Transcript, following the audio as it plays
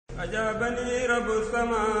أجابني رب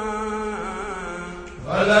السماء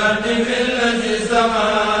ولاني في الذي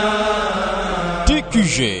السماء.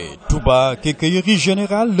 TQG Touba Quincaillerie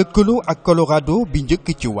Générale lëkkaloo ak Colorado bi njëkk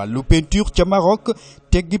ci wàllu peinture ca Maroc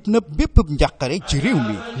teggib na bépp njàqare ci réew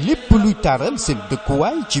mi lépp luy taaral seen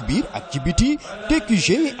dëkkuwaay ci biir ak ci biti TQG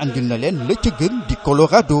andil na leen la ca gën di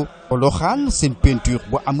Colorado. Poloxaan seen peinture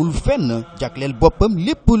bu amul fenn jagleel boppam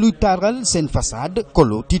lépp luy taaral seen façade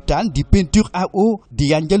Colo Titane di peinture à eau di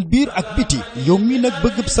yanjal biir ak biti yow mi nag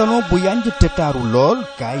bëgg salon bu yanj te taaru lool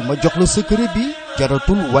kaay ma jox la secret bi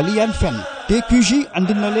jaratul waliyaan fenn TQG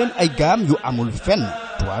andil na leen ay gamme yu amul fenn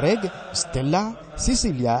Touareg Stella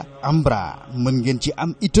Sicilia Ambra mën ngeen ci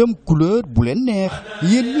am itam couleur bu leen neex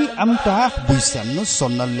yéen ñi am taax buy senn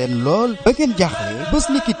sonnal leen lool ba ngeen jaaxle bés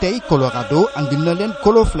ni ki tey Colorado andil na leen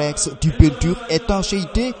Coloflex di peinture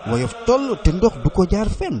étanchéité woyof toll te ndox du ko jaar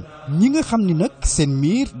fenn ñi nga xam ni nag seen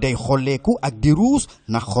miir day xolleeku ak di ruus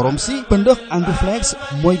ndax xorom si pëndëx Anduflex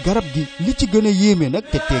mooy garab gi li ci gën a yéeme nag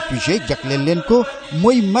te TQG jagleel leen ko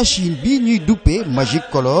mooy machine bi ñuy duppee Magic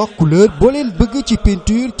Color couleur boo leen bëgg ci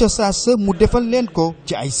peinture ca saa sa mu defal leen ko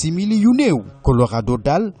ci ay simili yu néew Colorado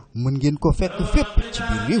daal mën ngeen ko fekk fépp ci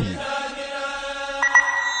biir réew mi.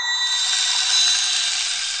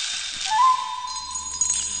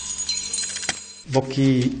 bokki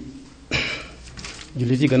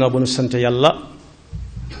jullit yi gannaaw ba nu sant yàlla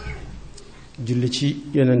julli ci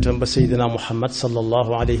yonentam ba seydina muhammad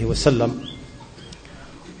sallallahu alayhi wa sallam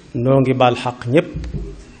noo ngi baal xaq ñépp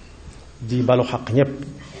di balu xaq ñépp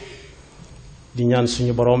di ñaan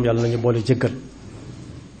suñu boroom yàlla nañu boole jëggal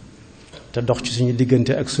te dox ci suñu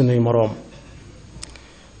diggante ak suñuy moroom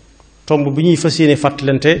tomb bi ñuy fas yéene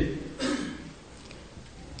fàttalante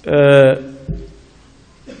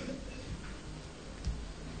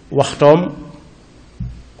waxtoom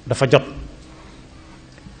dafa jot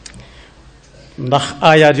ndax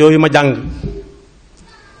aayaat yooyu ma jàng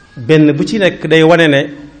benn bu ci nekk day wane ne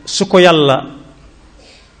su ko yàlla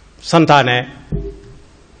santaane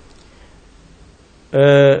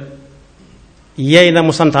yeey na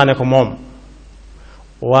mu santaane ko moom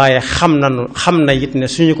waaye xam na it ne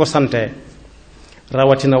suñu ko santee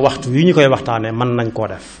rawatina waxtu wi ñu koy waxtaane mën nañ koo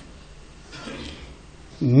def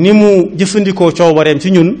ni mu jëfandikoo coobareem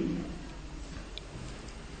ci ñun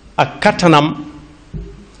ak kattanam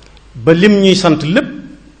ba lim ñuy sant lépp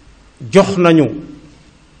jox nañu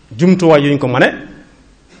jumtuwaay yuñ ko mane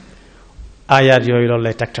aayaat yooyu loolu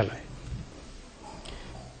lay tegtale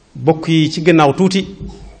bokk yi ci gannaaw tuuti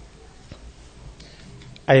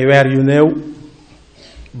ay weer yu néew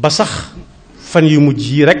ba sax fan yu mujj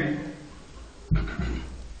yi rekk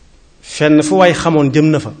fenn fu waay xamoon jëm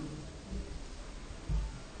na fa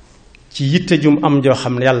ci yitte jum am joo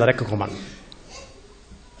xam ne yàlla rekk ko man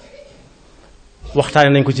waxtaane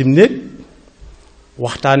nañ ko ci néeg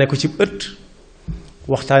waxtaane ko ci ëtt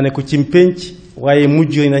waxtaane ko ci pénc waaye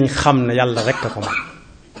mujj nañ xam ne yàlla rekk ko man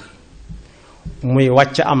muy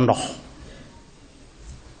wàcc am ndox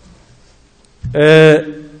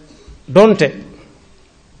donte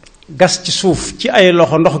gas ci suuf ci ay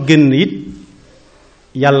loxo ndox génn it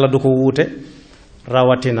yàlla du ko wuute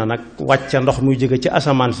rawatina nag wàcce ndox muy jóge ci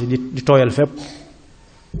asamaan si di tooyal fépp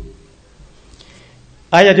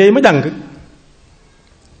ayat yooyu ma jàng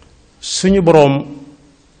suñu boroom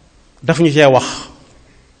daf ñu cee wax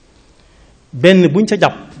benn buñ ca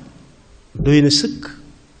jàpp doy na sëkk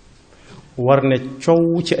war ne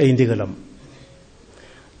coow ci ay ndigalam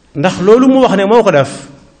ndax loolu mu wax ne moo ko def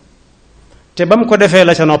te ba mu ko defee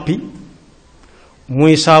la ca noppi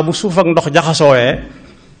muy saa bu suuf ak ndox jaxasoowee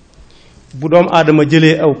bu doom aadama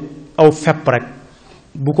jëlee aw fepp rek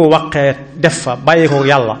bu ko waqee def fa bàyyi ko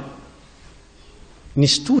yàlla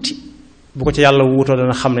nis tuuti bu ko ci yàlla wuutoo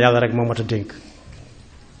dana xam ne yàlla rek moo mat a dénk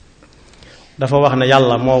dafa wax ne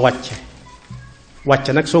yàlla moo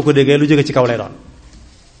wàcce nag soo ko déggee lu jóge ci kaw lay doon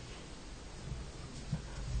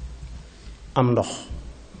am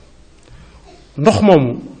ndox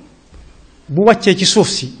moomu bu wàccee ci suuf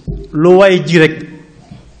si lu waaye ji rek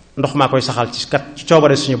ndox maa koy saxal ci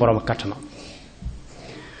coobare suñu borom ak kàttanam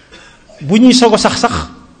bu ñuy soog a sax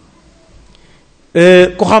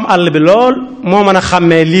ku xam àll bi lool moo mën a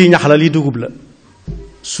xàmmee lii ñax la lii dugub la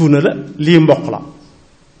suuna la lii mboq la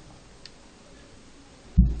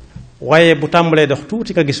waaye bu tàmbalee dox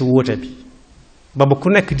tuuti nga gis wóote bi ba ku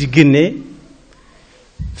nekk di génnee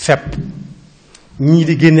fepp ñii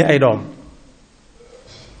di génne ay doom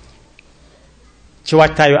ci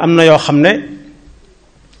waajtaay wi am na yoo xam ne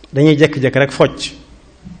dañuy jékki-jékki rek focc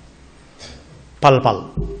pal-pal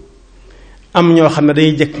am ñoo xam ne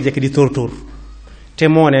dañuy jékki-jékki di tóor te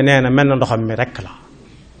moo ne nee na mel na ndoxam mi rekk la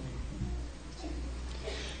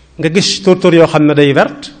nga gis tóor yoo xam ne day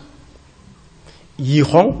vert yii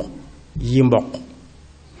xonq yii mboq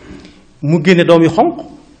mu génne doom yu xonq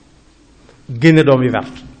génne doom yu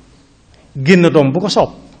vert génne doom bu ko soob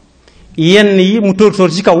yenn yi mu tóor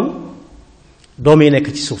tóor ci kaw doom yi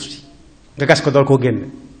nekk ci suuf si nga gas ko door koo génne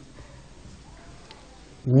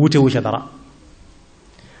wuute wu ca dara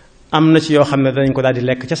am na ci yoo xam ne danañ ko daal di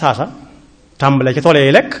lekk ca saasa tàmbale ca tool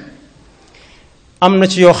yi lekk am na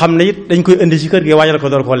ci yoo xam ne it dañ koy indi ci kër gi waajal ko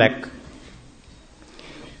door koo lekk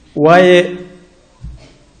waaye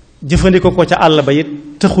jëfandikoo ko ca àll ba it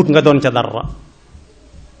taxut nga doon ca dara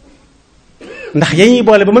ndax ya ñuy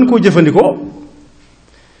boole ba mën koo jëfandikoo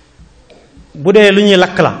bu dee lu ñuy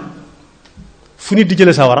lakk la fu nit di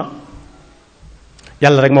jële sawara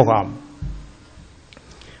yàlla rek moo ko am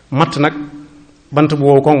matt nag bant bu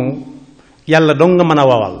wow koŋ yàlla dong nga mën a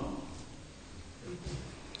wawal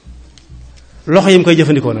loxo yi mu koy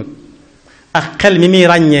jëfandikoo nag ak xel mi muy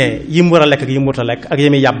ràññee yi mu war a lekk ak yi mu war a lekk ak yi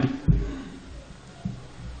muy yàbbi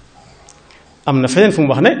am na feneen fu mu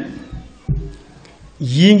wax ne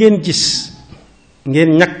yii ngeen gis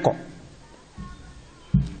ngeen ñag ko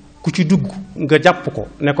ku ci dugg nga jàpp ko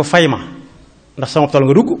ne ko fay ma ndax sama tool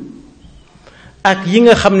nga dugg ak yi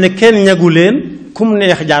nga xam ne kenn ñagu leen kum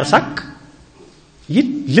neex jaar sàkk it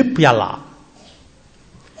lépp yàlla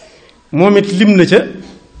moom it lim na ca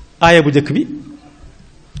aaya bu njëkk bi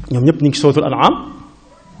ñoom ñëpp ñu ngi sootul An'am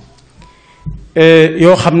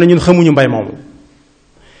yoo xam ne ñun xamuñu mbay moomu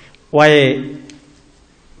waaye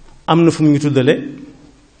am na fu mu ñu tuddale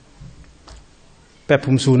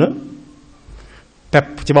peppum suuna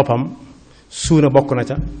pepp ci boppam suuna bokk na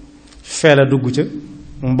ca feela dugg ca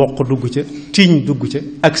mboq dugg ca tiiñ dugg ca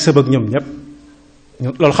ak sëbëg ñoom ñépp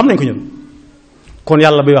loolu xam nañ ko ñun kon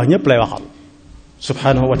yàlla bay wax ñépp lay waxal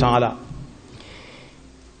subhanahu wa taala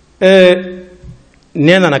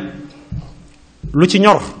nee na nag lu ci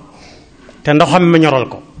ñor te ndoxam mi ñoral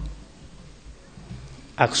ko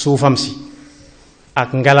ak suufam si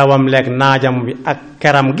ak ngelawam leeg naajam bi ak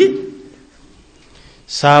keram gi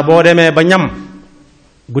saa boo demee ba ñam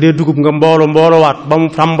bu dee dugub nga mboolowaat ba mu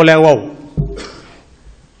tàmbalee wow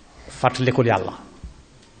fàttalikul yàlla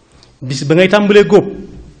bis ba ngay tàmbalee góob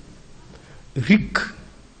rikk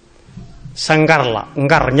sa ngar la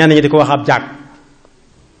ngar ñenn ñi di ko wax ab jaag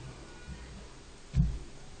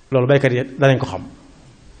loolu baykat yi danañ ko xam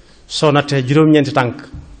soo nattee juróom-ñeenti tànk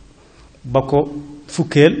ba ko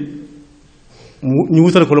fukkeel ñu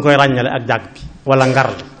wutal ko lu koy ràññale ak jaag bi walla ngar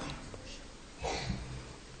la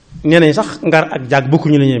nee nañ sax ngar ak jaag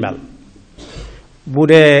bokkuñu la ñuy mel bu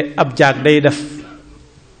dee ab jaag day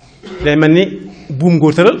mel ni buum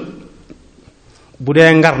ngoo tëral bu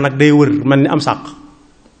dee ngar nag day wër mel ni am sàq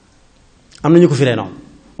am na ñu ko firee noonu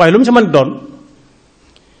waaye lu mu si mën doon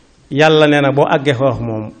yàlla nee na boo àggee foofu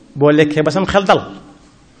moom boo lekkee ba sam xel dal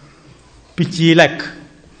picc yi lekk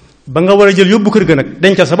ba nga war a jël yóbbu kër ga nag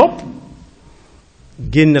dencal sa bopp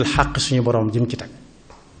génnal xàq suñu borom jëm ci teg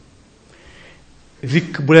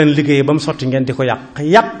rik bu leen liggéey ba mu sotti ngeen di ko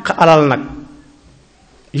yàq alal nag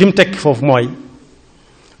lim tekki foofu mooy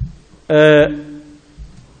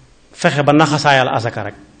fexe ba naxasaayal asaka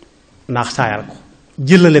rek naxasaayal ko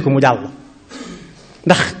jëlale ko mu jàll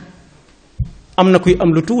ndax am na kuy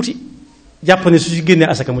am lu tuuti jàpp ne su ci génnee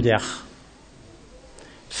asaka mu jeex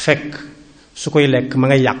fekk su koy lekk ma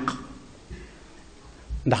ngay yàq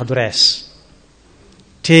ndax du rees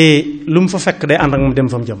te lu mu fa fekk day ànd ak moom dem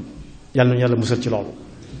fa mu jëm yàlla nañu yàlla musal ci loolu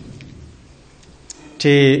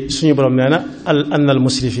te suñu borom nee na anna al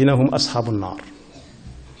musrifina hum asxaabu naar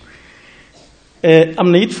am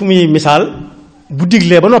na it fu muy misaal bu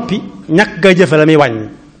diglee ba noppi ñàkk ga jëfe la muy wàññi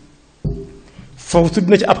foofu tudd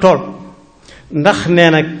na ci ab tool ndax nee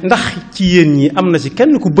na ndax ci yéen ñi am na ci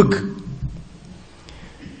kenn ku bëgg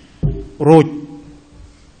róoj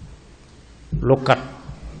lukat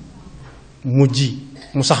mu ji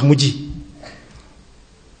mu sax mu ji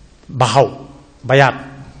ba xaw ba yaat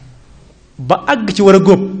ba àgg ci war a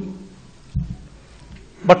góob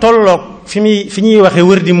ba tolloog fi ñuy waxee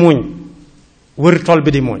wër di muuñ wër tool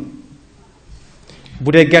bi di mooñ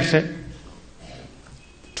bu dee gerte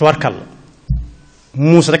tuwarkal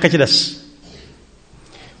muus rekk a ci des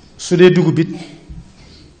su dee dugub it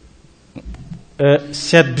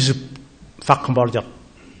seet bisub fàq mbool jot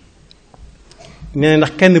nee na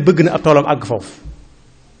ndax kenn bëgg na ab toolam àgg foofu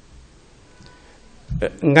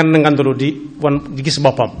ngandalu di gis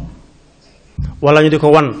boppam walla ñu di ko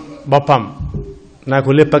wan boppam naa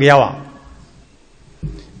ko lépp ak yawa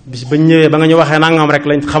bis ba ñëwee ba nga ñu waxee nangam rek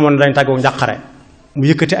lañ xamoon dañ tàggoo njàqare mu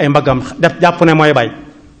yëkkati ay mbaggam def jàpp ne mooy bay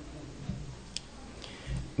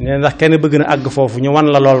nee ndax kenn bëgg na àgg foofu ñu wan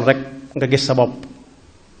la lool rek nga gis sa bopp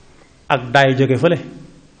ak daay jóge fële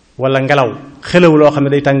wala ngelaw xelaw loo xam ne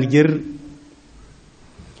day tàng jër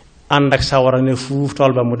ànd ak sawara ne fuuf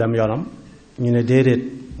tool ba mu dem yoonam ñu ne déedéet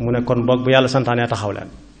mu ne kon boog bu yàlla santaanee taxaw leen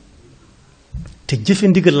te jëfe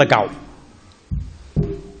ndigal la gaaw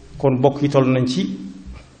kon bokk yi toll nañ ci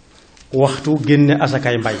waxtu génne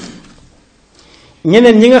asakay mbay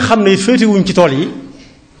ñeneen ñi nga xam ne féetiwuñ ci tool yi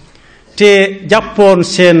te jàppoon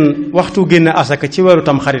seen waxtu génne asaka ci weeru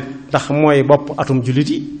tam xarit ndax mooy bopp atum jullit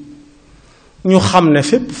yi ñu xam ne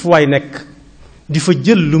fépp fu waay nekk di fa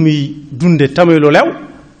jël lu muy dunde tamit lu lew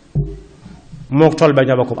mook tool ba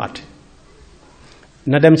ñoo bokk bu àtte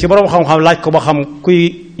na dem ci boroom xam-xam laaj ko ba xam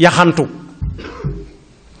kuy yaxantu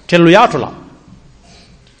te lu yaatu la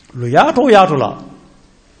lu yaatu la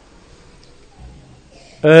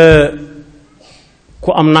ku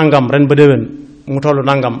am nangam ren ba déwén mu tollu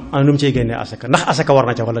nangam am nu mu cey génnee asaka ndax asaka war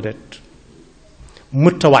na ca walla déet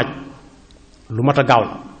mëtt a waaj lu mat a gaaw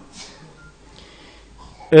la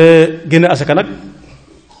génne asaka nag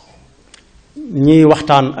ñiy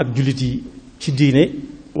waxtaan ak jullit yi ci diine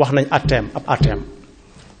wax nañ atteem ab atteem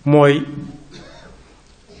mooy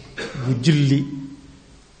bu julli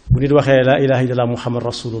bu nit waxee laa ilaha illallah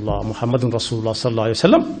muhammadun rasulullah sallallahu alayhi wa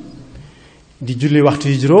sallam di julli waxtu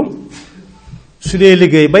yi juróom su dee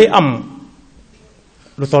liggéey bay am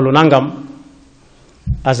lu tollu nangam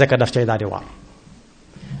azaka daf cay daal di war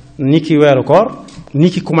ni ki weeru koor ni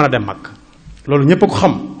ki ku mën a dem mag loolu ñépp a ko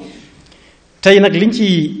xam tey nag liñ ci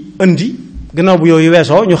indi gannaaw bu yooyu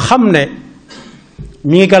weesoo ñu xam ne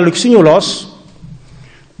mi ngi gàllu ci suñu loos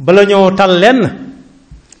bala ñoo tal lenn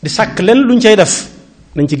di sàkk lenn luñ cay def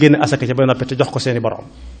nañ ci génn asaka ca ba noppi te jox ko seeni borom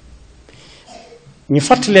ñu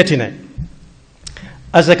fàttaleeti ne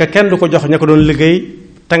asaka kenn du ko jox ña ko doon liggéey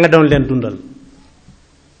te nga doon leen dundal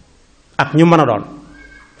ak ñu mën a doon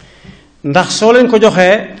ndax soo leen ko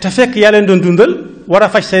joxee te fekk yaa leen doon dundal war a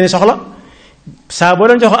faj seeni soxla saa boo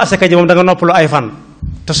leen jox asaka ji moom da nga noppalu ay fan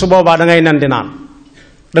te su boobaa da ngay nen di naan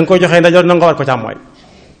da nga koy joxee ndajoor na nga war ko càmmooy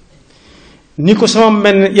ni ko sama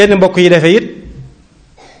mel yenn mbokk yi defee it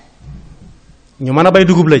ñu mën a bay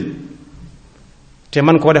dugub lañ te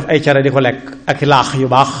man koo def ay cere di ko lekk ak laax yu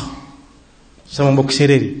baax sama mbokk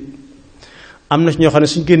séeréer yi am na ci ñoo xam ne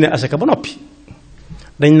suñ génnee asaka ba noppi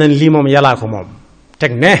dañ nañ lii moom yàllaa ko moom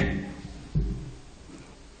teg ne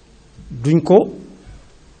duñ ko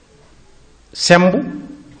semb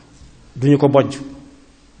duñu ko bojj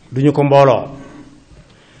duñu ko mbooloo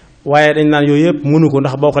waaye dañ naan yooyu yëpp mënu ko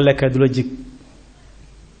ndax boo ko lekkee du la jig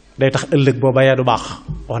day tax ëllëg boo bayee du baax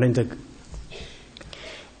wax nañ dëgg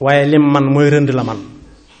waaye lim man mooy rënd la man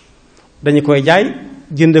dañu koy jaay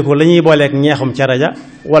jënde ko la ñuy booleeg ñeexum cere ja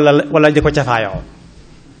wala di ko cafaayoo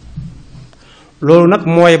loolu nag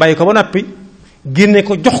mooy bàyyi ko ba noppi génne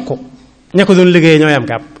ko jox ko ña ko doon liggéeyee ñooy am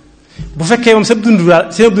kàpp bu fekkee moom seen dund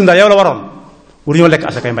daal yow la waroon waruñoo lekk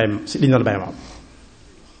asakay mbay si li ñu doon bay moom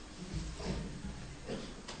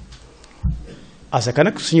asaka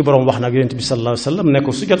nag suñu borom wax nag yonent bi sallallahu alayhi wa sallam ne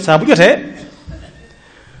ko su jot saa bu jotee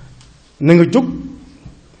na nga jóg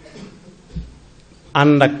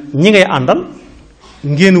ànd ak ñi ngay àndal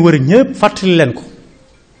ngeen wër ñëpp fàttali leen ko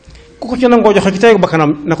ku ko ci nangoo joxe ci tey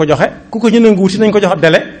bakkanam na ko joxe ku ko ñu nangu wuti nañ ko jox ab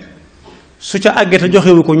dele su ca àggee te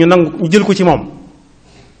joxewu ko ñu jël ko ci moom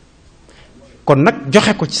kon nag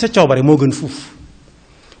joxe ko ci sa coobare moo gën fuuf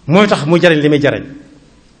mooy tax mu jariñ li muy jariñ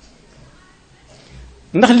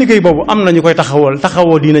ndax liggéey boobu am na ñu koy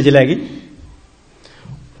taxawoo diina ji léegi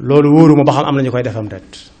loolu wóoruma ba xam am na ñu koy defam det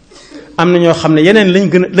am na ñoo xam ne yeneen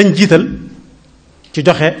lañ jiital ci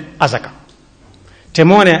joxe asaka te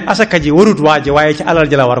moo ne asaka ji warut waa ji waaye ci alal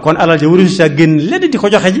ji la war kon alal ji warut sa génn lenn di ko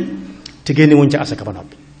joxe ji te génne wuñ ci asaka ba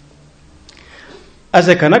noppi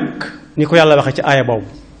asaka nag ni ko yàlla waxe ci aaya boobu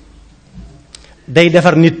day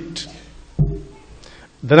defar nit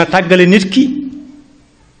dana tàggale nit ki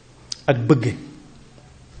ak bëgge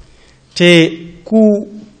te ku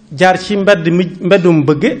jaar ci mbeddum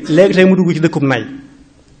bëgge léegi tey mu dugg ci dëkkub nay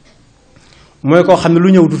mooy koo xam ne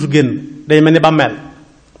lu ñëw dutu génn day mel ni bàmmeel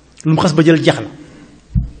lu mu xas ba jël jeex na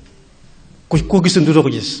ku gisoon dutoo ko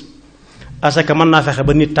gis asaka mën naa fexe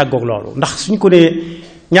ba nit tàggoog loolu ndax suñ ko nee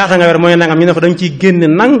ñaata nga weer mooy nangam ñu ne ko dañ ciy génne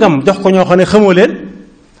nangam jox ko ñoo xam ne xamoo leen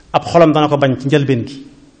ab xolam dana ko bañ ci njëlbeen gi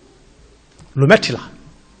lu metti la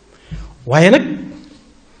waaye nag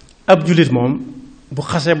ab jullit moom bu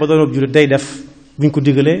xasee ba doon ab jullit day def buñ ko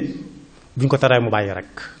digalee buñ ko taree mu bàyyi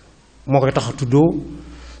rek moo koy tax a tuddoo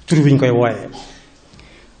tur bi ñu koy wooyee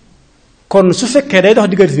kon su fekkee day dox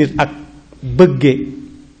diggante nit ak bëgge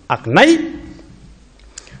ak nay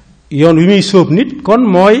yoon wi muy sóob nit kon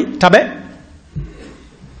mooy tabe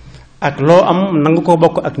ak loo am nangu ko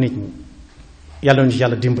bokk ak nit ñi yàlla ñu ci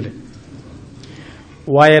yàlla dimbale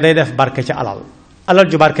waaye day def barke ca alal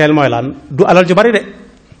ju barkeel mooy lan du alal ju bari de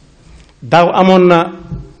daaw amoon na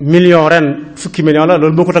million ren fukki million la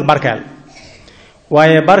loolu bokkut ak barkeel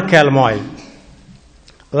waaye barkeel mooy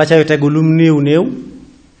la cay tegu lum néew néew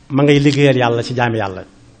ma ngay liggéeyal yàlla ci jaami yàlla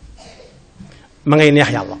ma ngay neex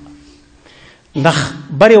yàlla ndax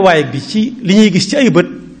bariwaay bi ci li ñuy gis ci ay bët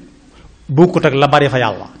bokkut ak la bari fa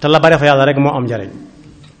yàlla te la bari fa yàlla rek moo am njariñ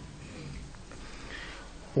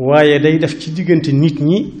waaye day def ci diggante nit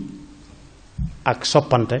ñi ak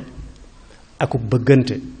soppante ak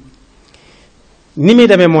bëggante ni muy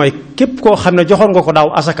demee mooy képp koo xam ne joxoon nga ko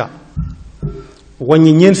daaw asaka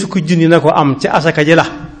wàññi ñeent fukki junni na ko am ci asaka ji la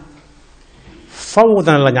faw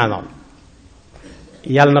dana la ñaanal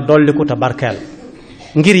yàlla na dolli ko te barkeel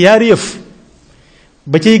ngir yaari yëf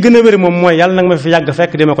ba ciy gën a wér moom mooy yàlla nag ma fi yàgg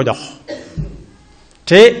fekk di ma ko jox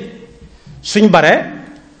te suñ bare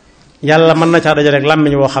yàlla mën na caa daje rek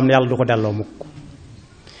làmmiñ woo xam ne yàlla du ko delloo mukk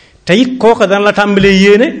te it kooka dana la tàmbalee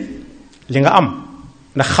yéene li nga am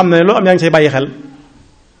ndax xam ne loo am yaa ngi cay bàyyi xel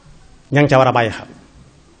ña ngi ca war a bàyyi xel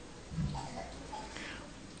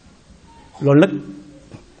loolu nag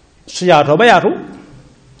su yaatoo ba yaatu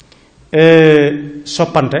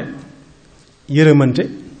soppante yërëmante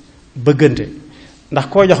bëggante ndax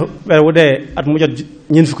koo jox weer wu dee at mu jot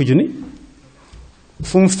ñeent fukki junni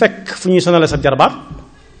fu mu fekk fu ñuy sonale sa jarbaat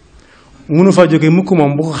mënu fa jóge mukk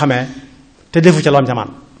moom bu ko xamee te defu ca lam ca man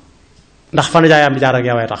ndax fan jaayam di jaar ak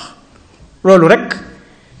yow tax loolu rek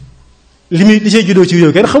li muy li see juddoo ci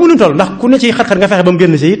réew kenn xamu nu toll ndax ku ne ci xat-xat nga fexe ba mu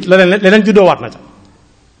génn si it leneen juddoo waat na ca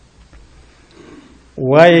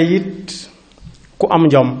waaye it ku am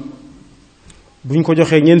jom bu ñu ko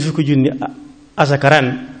joxee ñeent fukki junni asaka ren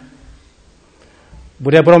bu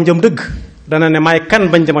dee boroom jom dëgg dana ne maay kan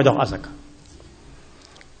bañ dama jox asaka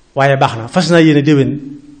waaye baax na fas naa yéene déwén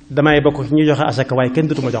damay bokk ci ñuy joxe asaka waaye kenn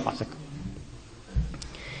dutuma jox asaka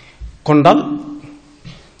kon dal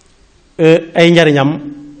ay njariñam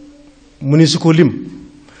mu ni su ko lim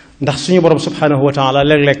ndax suñu borom subhanahu wa taala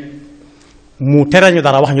léeg-léeg mu tere ñu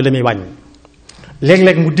dara wax ñu li muy wàññi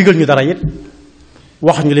léeg-léeg mu digal ñu dara it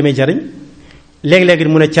wax ñu li muy jariñ léeg-léeg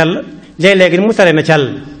mu ne cell léeg-léeg mu tere na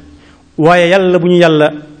cell waaye yàlla bu ñu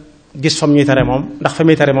yàlla gis fam ñuy tere moom ndax fa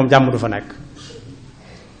muy tere moom jàmm du fa nekk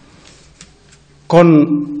kon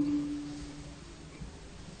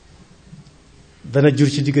dana jur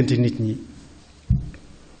ci diggante nit ñi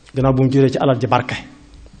gannaaw bu mu juree ci alal ji barke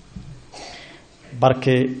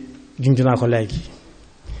junj naa ko léegi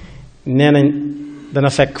nee nañ dana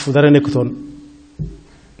fekk fu dara nekkutoon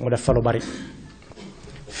mu def fa lu bari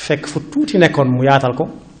fekk fu tuuti nekkoon mu yaatal ko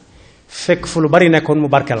fekk fu lu bari nekkoon mu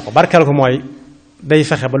barkeel ko mooy day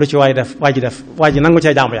fexe ba lu ci waa ji nangu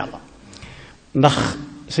cee jaamu yàlla ndax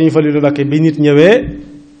suñu Faliilu Mbàkke bi nit ñëwee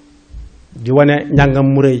di wane njàngam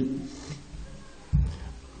mu rëy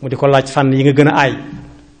mu di ko laaj fànn yi nga gën a aay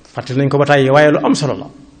fàttali nañ ko ba tàyyi waaye lu am solo la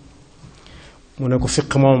mu ne ko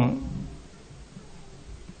fiq moom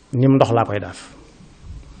nim ndox laa koy def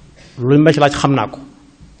lu ma ci laaj xam naa ko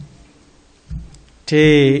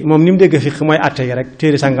te moom ni mu dégg fiq mooy àtte yi rek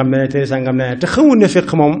téere sàngam ne te xamul ne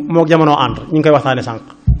fiq moom moo jamono ànd ñu ngi koy waxtaane sànq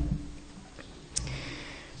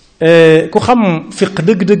ku xam fiq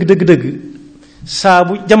dëgg saa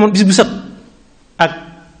bu jamono bis bu set ak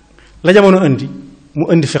la jamono indi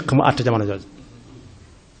mu indi fiq mu àtte jamono jooju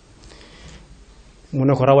mu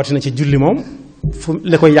ne ko rawatina ci julli moom fu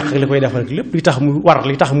li koy yàq ak li koy defal lépp li tax mu war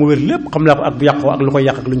li tax mu wér lépp xam la ko ak bu yàqoo ak lu koy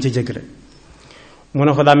yàq ak lu ñu ci jéggale mu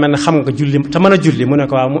ne ko daa mel ne xam nga julli te mën a julli mu ne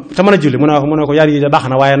ko waaw te mën a julli mu ne ko yar yi de baax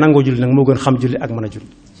na waaye nangoo julli nag moo gën xam julli ak mën a julli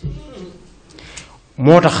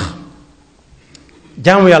moo tax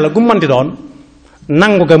jaamu yàlla gu mën di doon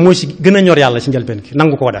nangu ga moo ci gën a ñor yàlla ci njëlbeen gi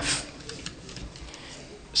nangu koo def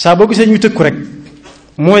saa boo gisee ñuy tëkku rek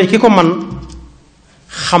mooy ki ko man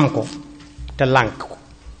xam ko te lànk ko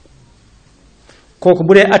kooku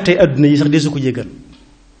bu dee attee adduna yi sax desu ko jéggal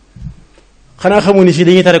xanaa xamu ni fii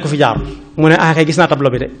dañuy tere ko fi jaar mu ne kay gis naa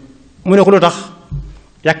tableau bi de mu ne ko lu tax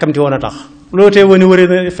yàkkamti woon a tax loolu tee woon wëri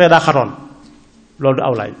na fee daa xatoon loolu du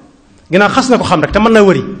awlaay ginnaaw xas na ko xam rek te mën na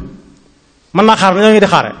wëri mën naa xaar ñoo ngi di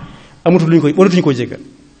xaare amatul lu ñu koy waratuñu koy jéggal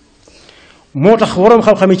moo tax waroom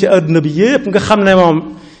xam-xam yi ci adduna bi yépp nga xam ne moom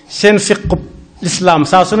seen fiqu lislaam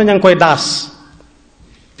saa su ne ña ngi koy daas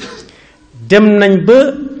dem nañ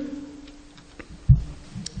ba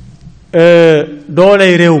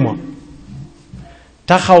dooley réew ma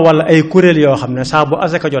taxawal ay kuréel yoo xam ne saa bu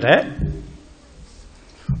asaka jotee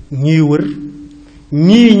ñuy wër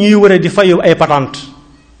ñuy wëre di fayu ay patente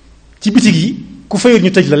ci bitig yi ku fayut ñu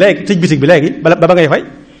tëj la léegi tëj bitig bi léegi ba ngay fay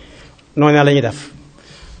noonu la ñuy def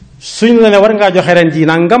suñ la ne war ngaa joxe ren ji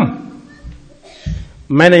nangam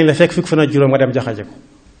may nañ la fekk fan ak juróom nga dem joxe ji ko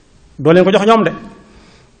doo leen ko jox ñoom de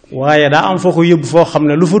waaye daa am foo ko yóbbu foo xam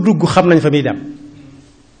ne lu fa dugg xam nañ fa muy dem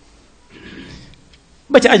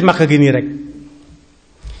ba ci aj Makka gi nii rek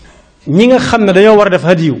ñi nga xam ne dañoo war a def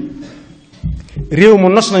hadiyu réew mu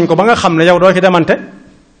nos nañ ko ba nga xam ne yow doo ci demante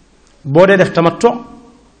boo dee def tamattu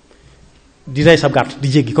di rey sab gàtt di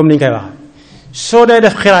jéggi comme ni ñu koy wax soo dee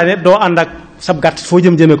def xiraane doo ànd ak sab gàtt foo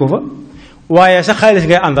jëm jëmee ko fa waaye sa xaalis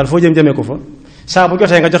ngay àndal foo jëm jëmee ko fa saa bu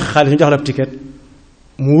jotee nga joxe xaalis ñu jox la ticket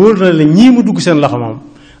mu wóor na la ñii mu dugg seen loxo moom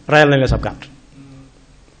rayal nañ la sab gàtt.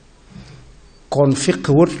 kon fiq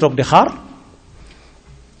wërtu toog di xaar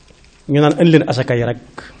ñu naan indi leen asaka yi rek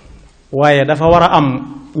waaye dafa war a am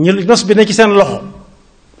ñu nos bi ne ci seen loxo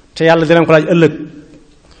te yàlla dinañ ko laaj ëllëg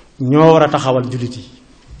ñoo war a taxawal jullit yi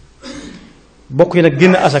bokk yi nag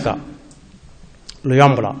génn asaka lu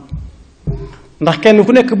yomb la ndax kenn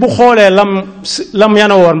ku nekk bu xoolee lam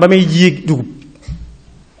yana woon ba muy jiwu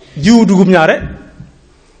dugub ñaare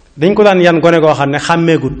dañ ko daan yan gone goo xam ne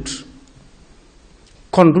xàmmeegut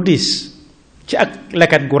kon du diis ci ak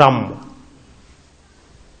leket gu ràmm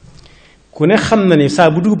ku ne xam na ni saa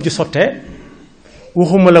bu dugub ji sottee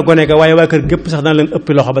waxuma la gone ga waaye waa kër gépp sax dana leen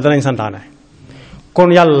ëppi loxo ba danañ santaane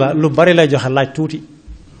kon yàlla lu bari lay joxe laaj tuuti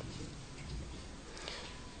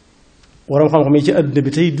waroom xam-xam yi ci àdduna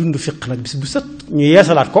bi tey dund fiq nag bis bu set ñu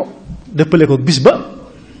yeesalaat ko dëppale ko bis ba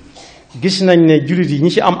gis nañ ne jullit yi ñi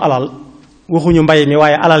ci am alal waxuñu mbay mi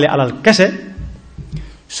waaye alal kese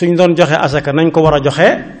suñ doon joxe asaka nañ ko war a joxe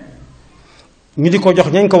ñu di ko jox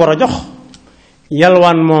ñañ ko war a jox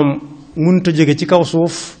yalwaan moom mënut a jóge ci kaw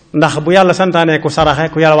suuf ndax bu yàlla santaanee ku saraxe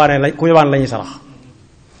ku yalwaan la ñuy sarax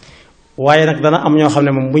waaye nag dana am ñoo xam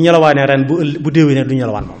ne moom bu ñu yalwaanee ren bu déwénee duñu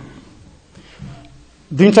yalwaan moom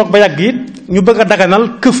duñ toog ba yàgg it ñu bëgg a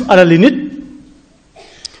daganal këf alali nit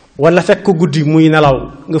wala fekk ko guddi muy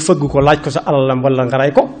nelaw nga fëgg ko laaj ko sa alalam wala nga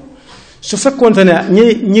rey ko su fekkoonte ne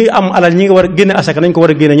ñi am alal ñi nga war a génne asaka nañ ko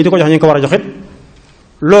war a génne ñu di ko jox ñu ko war a joxit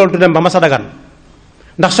loolu du dem ba masa dagan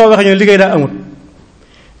ndax soo waxee ñu liggéey daa amut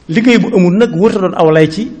liggéey bu amut nag wërta doon aw lay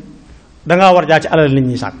ci dangaa war jaa ci alal nit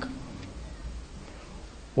ñi sàkk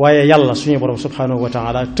waaye yàlla suñu borom subhanahu wa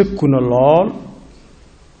taala tëkku na lool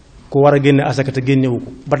ku war a génne asaka te génnewu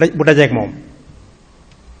ko bu dajeeg moom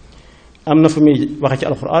am na fu muy waxe ci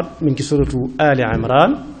alquran mi ngi ci suratu ali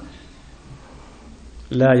imran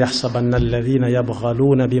laa yaxsabanna alladina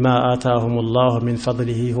yabxaluuna bima aataahum allahu min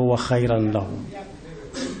fadlihi huwa xayran lahum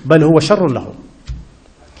bal huwa sharrun lahum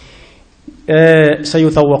sa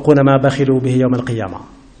yutawaquuna ma baxilu bihi yowma alqiyaama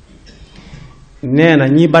nee na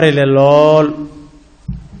ñi bari le lool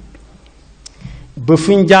ba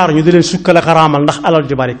fuñ jaar ñu di leen sukkal ak xaraamal ndax alal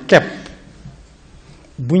ju bari kepp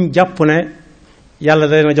buñ jàpp ne yàlla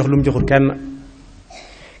da leen a jox lu mu joxul kenn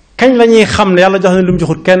kañ la ñuy xam ne yàlla jox na lu mu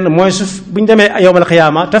joxul kenn mooy suuf bu ñu demee yowmal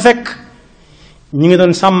xiyaama te fekk ñu ngi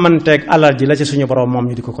doon sàmmanteeg alal ji la ci suñu borom moom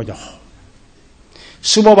ñu di ko ko jox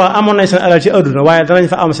su boobaa amoon nañ seen alal ci àdduna waaye danañ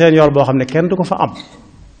fa am seen yool boo xam ne kenn du ko fa am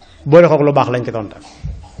boole kook lu baax lañ ko doon def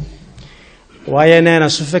waaye nee na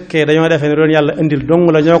su fekkee dañoo defee ne doon yàlla indil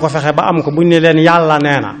dong la ñoo ko fexe ba am ko buñ ne leen yàlla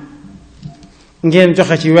nee na ngeen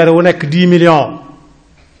joxe ci weer wu nekk 10 millions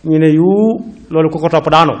ñu ne yu loolu ku ko topp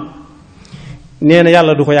daanu nee na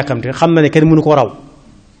yàlla du ko yàkkamti xam na ne kenn mënu ko raw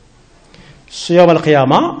su yowmal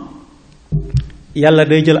xiyaama yàlla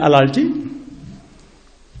day jël alal ji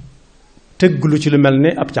tëgglu ci lu mel ne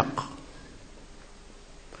ab càq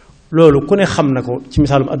loolu ku ne xam na ko ci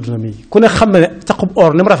misaalum adduna mi ku ne xam na ne caqub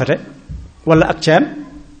or ni mu rafete wala ak ceen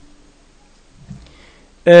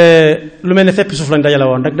lu mel ne feppi suuf lañ dajale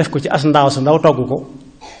woon rek def ko ci as ndaaw sa ndaw togg ko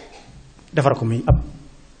defar ko muy ab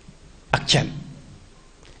ak ceen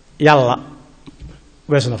yàlla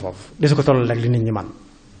weesu na foofu desu ko toll rek li nit ñi man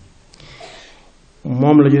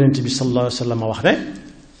moom la yonent bi sallallahu alayhi wa sallam wax ne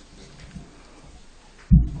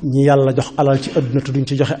ñi yàlla jox alal ci àdduna te duñ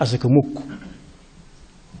ci joxe asaka mukk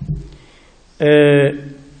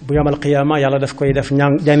bu yamal qiyaama yàlla daf koy def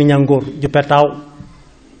jaani ñàngoor ju petaaw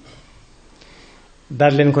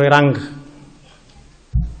daal leen koy ràng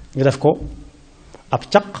ñu def ko ab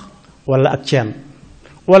caq wala ak ceen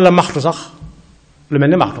wala maxtu sax lu mel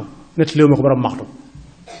ni maxtu nett léew ma ko borom maxtu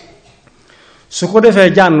su ko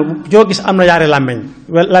defee jaan joo gis am na yaari làmmiñ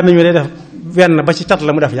làmmiñ wi day def wenn ba ci cat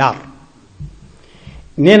la mu def yaar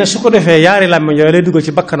nee na su ko defee yaari làmmiñ yooyu lay dugal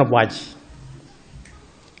ci bakkanab waa ji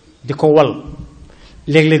di ko wal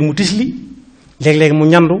léeg-léeg mu tisli léeg-léeg mu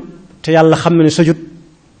ñandu te yàlla xam na ne sojut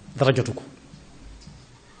dara jotu ko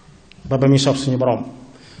ba muy soob suñu borom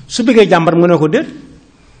su bëggee jàmbar mu ne ko déet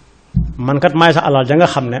man kat maay sa alal ja nga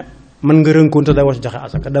xam ne mën nga rënkoon te dawoo ci joxe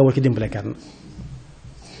asaka dawoo ci dimbale kenn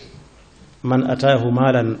man ataahu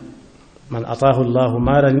llahu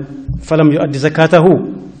maalan falam yuaddi zakatahu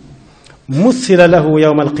muthila lahu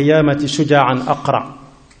yowma alqiyamati shujaan aqra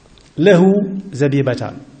lahu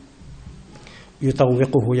zabibataan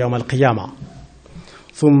yutawiquhu yawma alqiyaama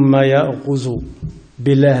thumma yaxuzu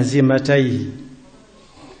bilahzimatayhi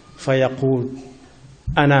fa yaqul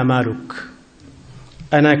ana maaluk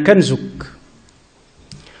ana kanzuk.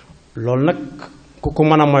 loolu nag ku ko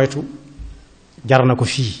mën a moytu jar na ko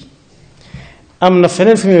fii. am na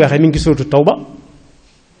feneen fi muy waxee mi ngi suuratu Tawba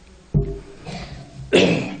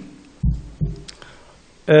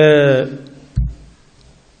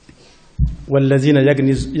والذين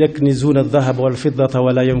يكنزون الذهب والفضة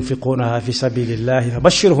ولا ينفقونها في سبيل الله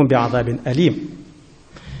فبشرهم بعذاب أليم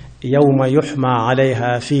يوم يحمى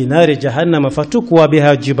عليها في نار جهنم فتكوى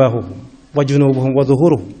بها جباههم وجنوبهم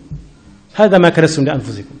وظهورهم هذا ما كنزتم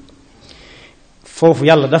لأنفسكم. foofu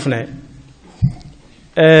yàlla daf ne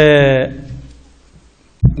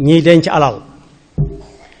ñiy denc alal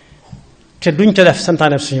te duñ ca def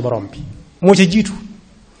santaane suñu borom bi moo ca jiitu.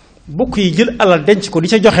 bokk yi jël alal denc ko di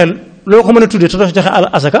ca joxeel loo ko mën a tuddee te doo ca joxe alal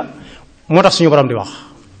asaka moo tax suñu borom di wax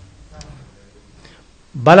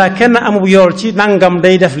balaa kenn amub yool ci nangam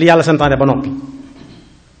day def li yàlla santaane ba noppi.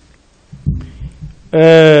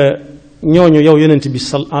 ñooñu yow yonent bi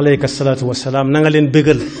alayka salaatu wasalaam na nga leen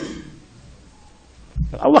bégal.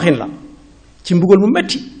 aw waxin la ci mbugal mu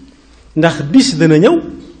metti ndax bis dana ñëw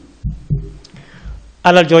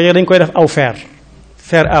alal jooje dañ koy def aw fer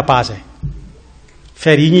à passer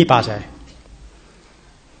fer yi ñuy passer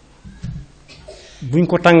buñ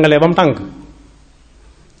ko tàngalee ba mu tàng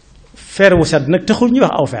fer wu sedd nag taxul ñuy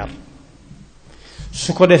wax aw fer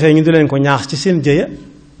su ko defee ñu di leen ko ñaax ci seen jëya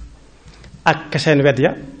ak seen wet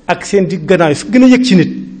ya ak seen digg gannaaw yi fi gën a yëg ci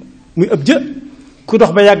nit muy ëpp jë ku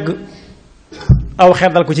dox ba yàgg aw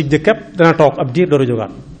xeer dal ko ci jëkkëb dana toog ab diir door a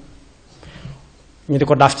jógaat ñu di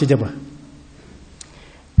ko daaf ci jëba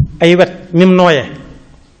ay wet nim nooyee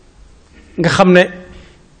nga xam ne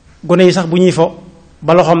gone yi sax bu ñuy fo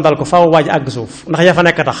ba loxoom dal ko faaw waaj àgg suuf ndax yaa fa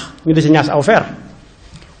nekk tax ñu di ci ñaas aw feer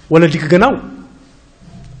wala dikk gannaaw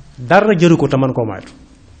dara jëru ko te mën koo moytu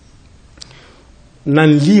nan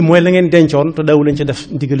lii mooy la ngeen dencoon te daw lañ ci def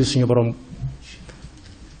ndigali suñu borom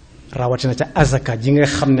rawatina ca azaka ji nga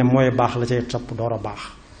xam ne mooy baax la cay topp door a baax.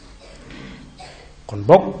 kon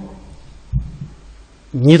boog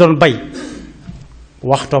ñi doon bay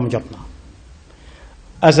waxtoom jot na.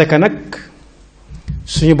 azaka nag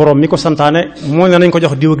suñu borom mi ko santaane moo ne nañ ko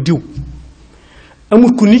jox diw ak diw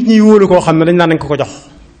amut ku nit ñi wóolu koo xam ne dañ naan nañ ko jox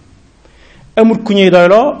amut ku ñuy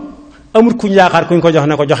doyloo amut ku ñu yaakaar ku ñu ko jox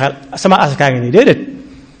ne ko joxeel sama azaka ngi nii déedéet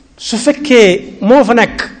su fekkee moo fa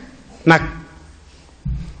nekk nag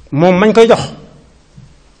moom mañ koy jox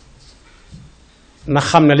na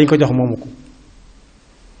xam ne liñ ko jox moomu ko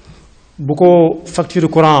bu ko facture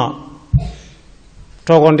courant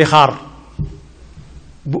toogoon di xaar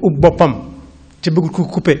bu ub boppam te bëggul ko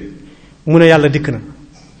coupé mu ne yàlla dikk na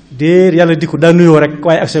déer yàlla dikku daa nuyoo rek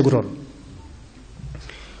waaye ak seegutoon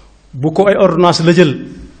bu ko ay ordonnance la jël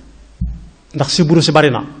ndax si buru si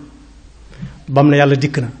bari na bam ne yàlla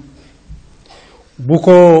dikk na bu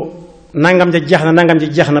ko nangam ja jeex na nangam ja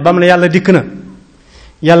jeex na bam ne yàlla dikk na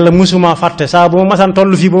yàlla musuma fàtte saa bu ma masaan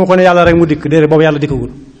toll fii bu ma ko ne yàlla rek mu dikk déedéet boobu yàlla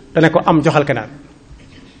dikkagul dane ko am joxal keneen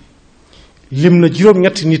lim na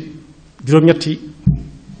juróom-ñetti nit juróom-ñetti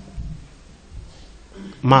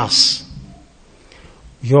maas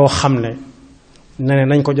yoo xam ne ne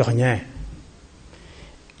nañ ko jox ñee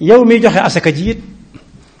yow miy joxe asaka ji it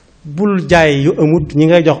bul jaay yu amut ñi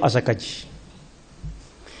ngay jox asaka ji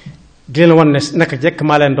di leen wan ne naka jekk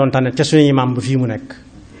maa leen doon tànne ca suñuy maam ba fii mu nekk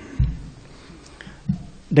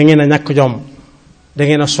dangeen a ñàkk jom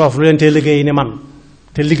dangeen a soof lu leen tee liggéey ne man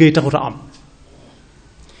te liggéey taxut a am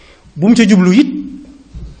bu mu ca jublu it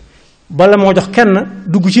bala moo jox kenn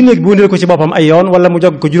dugg ci néeg bi wëndeel ko ci boppam ay yoon wala mu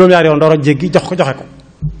jog ko juróom-ñaari yoon door a jéggi jox ko joxe ko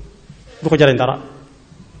du ko jariñ dara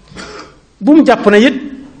bu mu jàpp ne it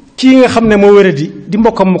kii nga xam ne moo wéradi di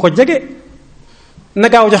mbokkam mu ko jege na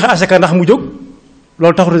gaaw joxe asaka ndax mu jóg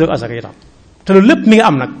loolu taxut a jóg asaka itam te loolu lépp mi ngi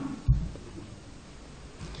am nag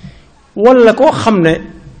wala koo xam ne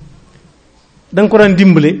da nga ko daan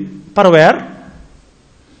dimbale par weer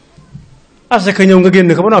asaka ñëw nga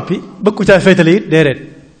génn ko ba noppi bëgg ko caa féetale it déedéet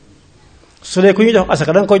su dee ku ñuy jox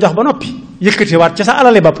asaka da nga koy jox ba noppi yëkkatiwaat ca sa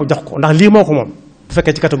alali bopp jox ko ndax lii moo ko moom bu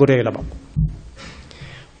fekkee ci catégorie yooyu la bokk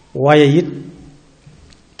waaye it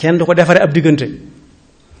kenn du ko defaree ab diggante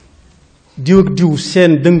diw ak diw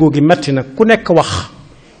seen dëngoo gi metti na ku nekk wax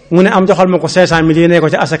mu ne am joxal ma ko 500 000 yéene ko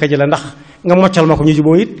ci asaka ji la ndax nga moccal ma ko ñu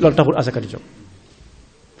juboo it loolu taxul asaka di jóg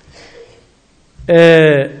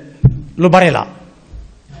lu bari la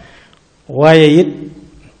waaye it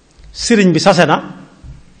sëriñ bi sase na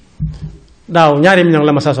daaw 2 millions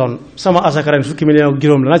la ma sasoon sama asaka ren fukki million ak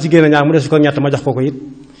juróom la naa ci génn ñaar mu des ko ñett ma jox ko ko it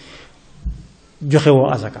joxe woo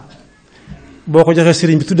asaka boo ko joxee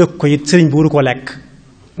sëriñ bi tudde ko it sëriñ bi waru ko lekk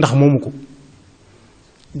ndax moomu ko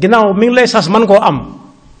ginnaaw mi ngi lay sas man koo am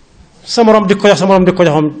sa morom di ko jox sa morom di ko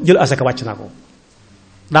joxam jël asaka wàcc na ko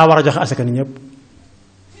daa war a joxe asaka ni ñëpp.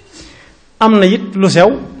 am na it lu sew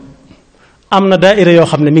am na daayira yoo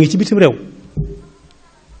xam ne mi ngi ci bitim réew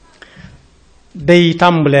day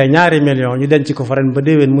tàmbalee 2 millions ñu denc ko fa ren ba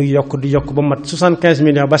déwén muy yokk di yokk ba mat 75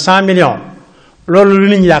 millions ba 100 millions loolu lu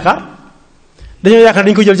nit ñi yaakaar dañoo yaakaar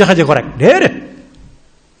dañu ko jël jaxaje ko rek déedéet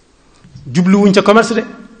jubluwuñ ca commerce de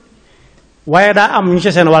waaye daa am ñu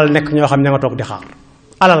ci seen wàll nekk ñoo xam ne nga toog di xaar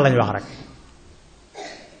alal lañ wax rek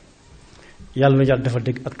yàlla nu yàlla defal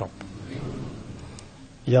dégg ak topp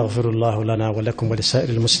yaxfirullahu lana wa lakum wa li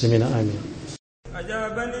saa'iril muslimina amin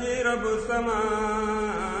ajabani rabbu sama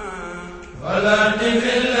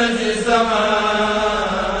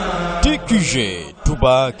TQG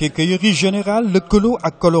Touba Quincaillerie Générale lëkkaloo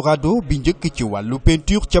ak Colorado bi njëkk ci wàllu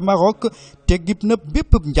peinture ca Maroc teggib na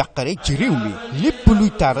bépp njàqare ci réew mi lépp luy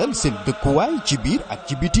taaral seen dëkkuwaay ci biir ak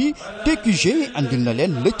ci biti TQG andil na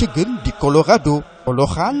leen la ca gën di Colorado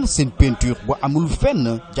Poloxaan seen peinture bu amul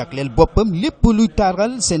fenn jagleel boppam lépp luy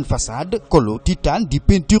taaral seen façade Colo Titane di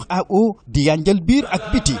peinture à eau di yanjal biir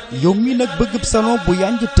ak biti yow mi nag bëggub salon bu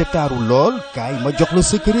yanj te taaru lool kaay ma jox la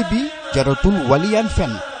secret bi jaratul waliyaan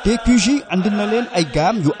fenn TQG andil na leen ay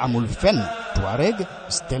gamme yu amul fenn Touareg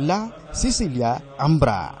Stella Cecilia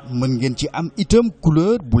Ambra mën ngeen ci am itam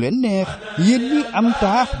couleur bu leen neex yéen ñi am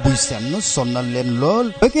taax buy senn sonnal leen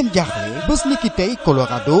lool ba ngeen jaaxle bés ni ki tey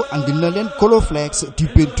Colorado andil na leen Coloflex di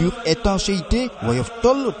peinture étanchéité woyof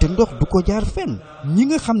toll te ndox du ko jaar fenn ñi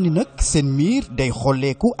nga xam ni nag seen miir day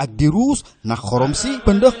xolleeku ak di ruus ndax xorom si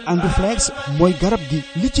pëndëx Anduflex mooy garab gi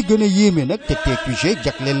li ci gën a yéeme nag te TQG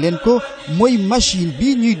jagleel leen ko mooy machine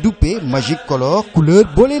bi ñuy duppee Magic Color couleur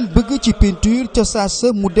boo leen bëgg ci peinture ca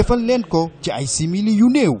saasa mu defal leen ko ci ay simili yu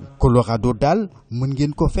néew Colorado daal mën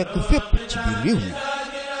ngeen ko fekk fépp ci biir réew mi